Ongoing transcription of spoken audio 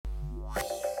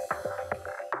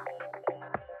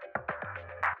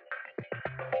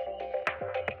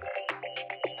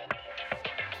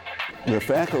The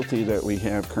faculty that we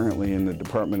have currently in the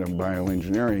Department of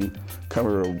Bioengineering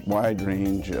cover a wide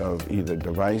range of either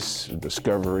device,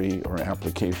 discovery, or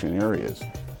application areas.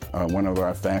 One of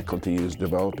our faculty is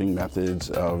developing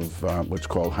methods of what's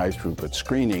called high-throughput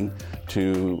screening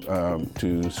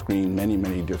to screen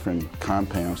many different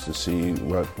compounds to see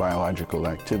what biological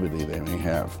activity they may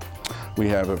have. We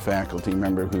have a faculty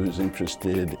member who's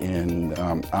interested in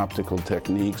optical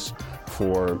techniques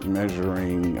for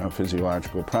measuring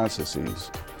physiological processes.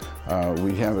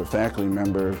 We have a faculty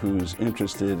member who's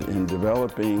interested in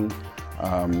developing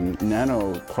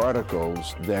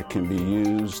nanoparticles that can be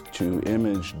used to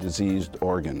image diseased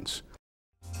organs.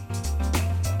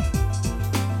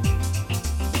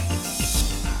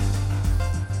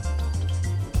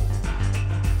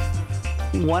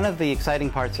 One of the exciting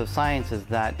parts of science is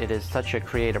that it is such a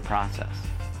creative process.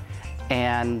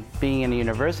 And being in a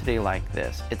university like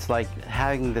this, it's like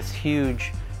having this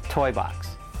huge toy box,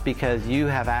 because you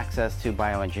have access to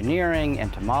bioengineering,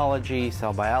 entomology,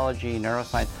 cell biology,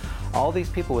 neuroscience, all these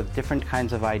people with different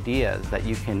kinds of ideas that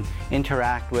you can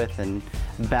interact with and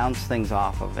bounce things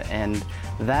off of, and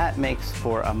that makes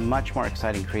for a much more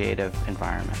exciting creative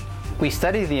environment. We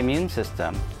study the immune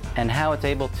system and how it's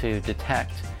able to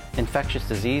detect infectious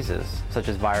diseases such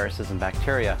as viruses and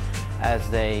bacteria as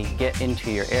they get into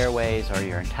your airways or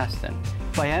your intestine.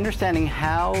 By understanding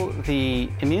how the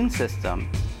immune system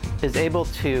is able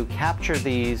to capture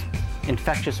these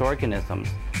infectious organisms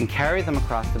and carry them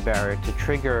across the barrier to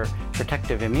trigger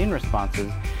protective immune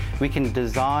responses, we can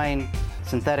design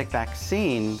synthetic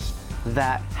vaccines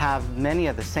that have many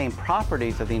of the same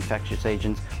properties of the infectious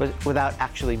agents without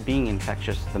actually being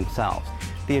infectious themselves.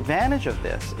 The advantage of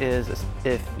this is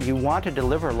if you want to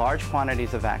deliver large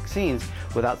quantities of vaccines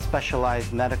without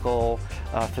specialized medical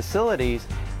facilities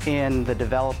in the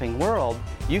developing world,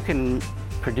 you can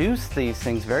produce these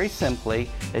things very simply,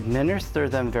 administer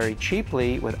them very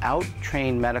cheaply without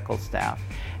trained medical staff,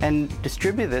 and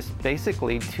distribute this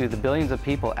basically to the billions of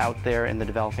people out there in the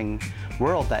developing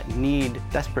world that need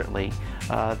desperately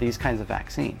these kinds of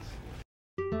vaccines.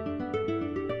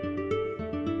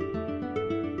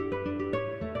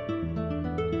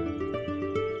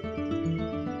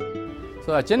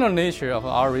 So the general nature of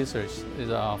our research is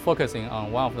focusing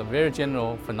on one of the very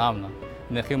general phenomena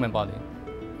in the human body.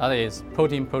 That is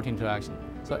protein-protein interaction.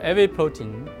 So every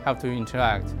protein have to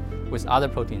interact with other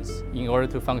proteins in order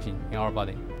to function in our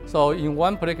body. So in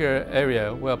one particular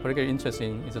area we are particularly interested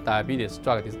in is the diabetes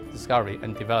drug discovery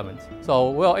and development.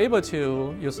 So we are able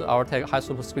to use our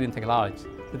high-throughput screening technology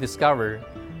to discover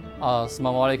a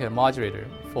small molecule modulator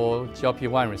for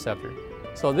GLP-1 receptor.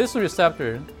 So this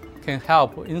receptor can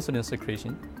help insulin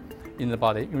secretion in the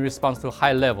body in response to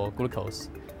high-level glucose.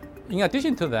 In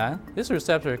addition to that, this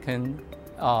receptor can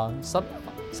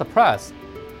suppress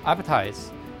appetite,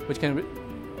 which can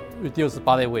reduce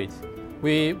body weight.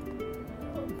 We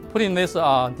putting this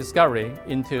discovery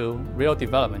into real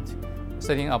development,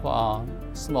 setting up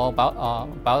small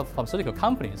biopharmaceutical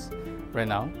companies right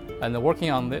now, and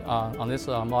working on this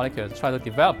molecule to try to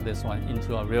develop this one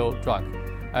into a real drug.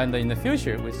 And in the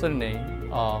future, we certainly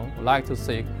would like to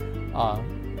see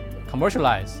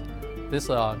commercialize this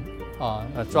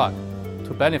drug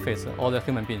to benefit all the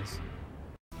human beings.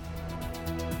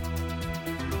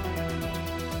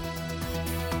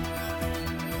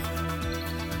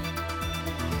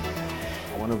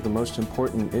 One of the most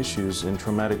important issues in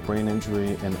traumatic brain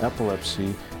injury and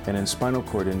epilepsy and in spinal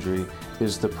cord injury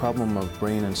is the problem of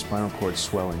brain and spinal cord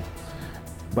swelling.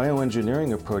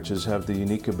 Bioengineering approaches have the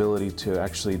unique ability to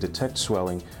actually detect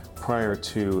swelling prior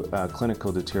to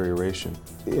clinical deterioration.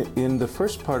 In the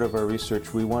first part of our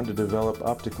research, we wanted to develop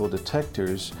optical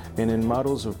detectors, and in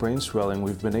models of brain swelling,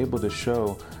 we've been able to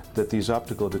show that these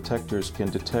optical detectors can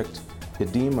detect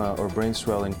edema or brain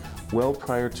swelling well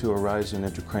prior to a rise in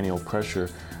intracranial pressure,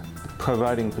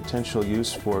 providing potential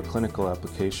use for clinical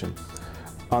application.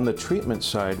 On the treatment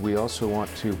side, we also want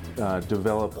to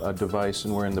develop a device,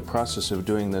 and we're in the process of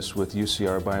doing this with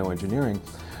UCR Bioengineering,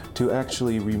 to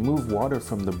actually remove water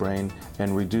from the brain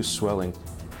and reduce swelling.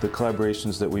 The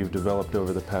collaborations that we've developed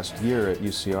over the past year at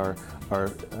UCR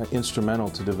are instrumental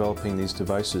to developing these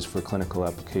devices for clinical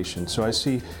application. So I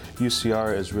see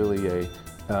UCR as really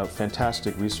a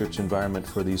fantastic research environment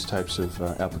for these types of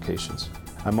applications.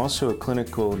 I'm also a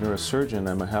clinical neurosurgeon.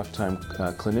 I'm a half-time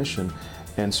clinician,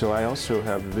 and so I also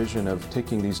have a vision of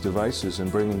taking these devices and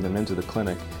bringing them into the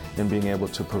clinic and being able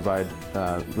to provide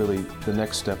really the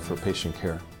next step for patient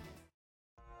care.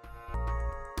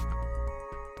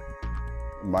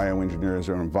 Bioengineers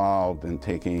are involved in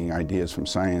taking ideas from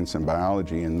science and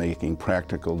biology and making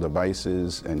practical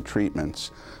devices and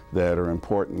treatments that are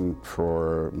important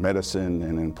for medicine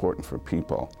and important for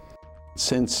people.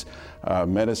 Since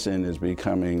medicine is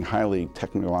becoming highly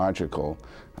technological,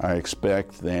 I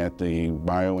expect that the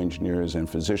bioengineers and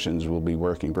physicians will be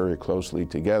working very closely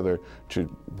together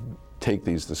to take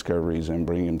these discoveries and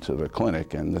bring them to the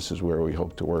clinic, and this is where we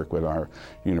hope to work with our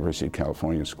University of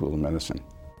California School of Medicine.